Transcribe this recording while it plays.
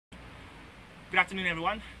Good afternoon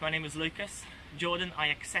everyone, my name is Lukas. Jordan, I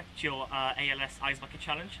accept your ALS IceBucket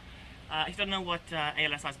challenge. If you don't know what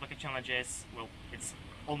ALS IceBucket challenge is, well, it's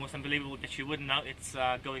almost unbelievable that you wouldn't know. It's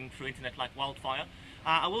going through internet like wildfire.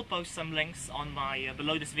 I will post some links on my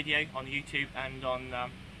below this video on YouTube and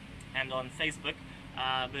on Facebook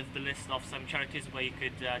with the list of some charities where you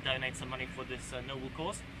could donate some money for this noble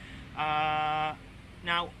cause.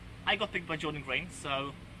 Now, I got picked by Jordan Green,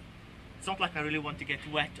 so it's not like I really want to get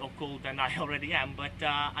wet or cold, and I already am, but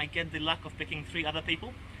I get the luck of picking 3 other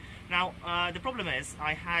people. Now, the problem is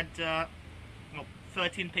I had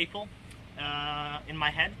 13 people in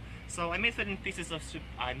my head, so I made 13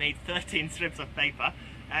 strips of paper,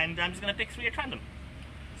 and I'm just going to pick 3 at random.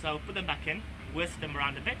 So put them back in, whisk them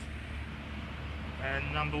around a bit,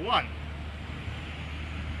 and number 1.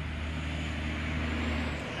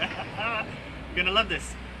 You're going to love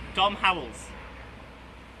this. Tom Howells.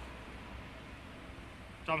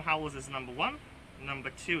 Tom Howells is number 1.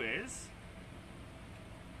 Number 2 is...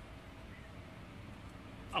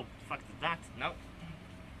 oh, fuck that. No.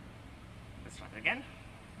 Let's try that again.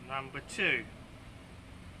 Number 2.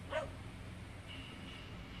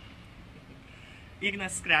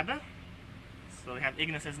 Ignas Skrebe. So we have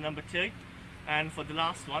Ignas as number 2. And for the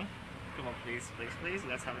last one, come on please, please, please,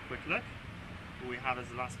 let's have a quick look. Who we have as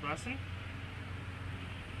the last person.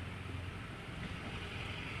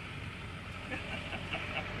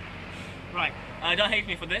 Right, don't hate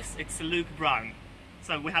me for this, it's Luke Brown.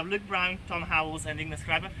 So we have Luke Brown, Tom Howells and Ignas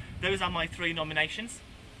Skrebe. Those are my 3 nominations.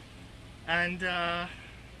 And,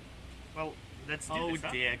 well, let's do this.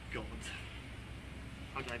 Oh dear God.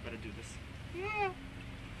 How do I better do this? Yeah.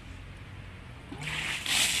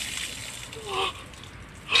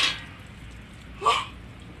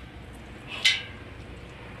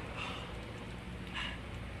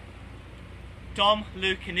 Tom,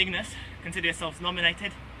 Luke and Ignas, consider yourselves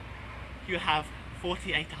nominated. You have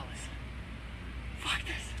 48 hours. Fuck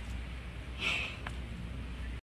this.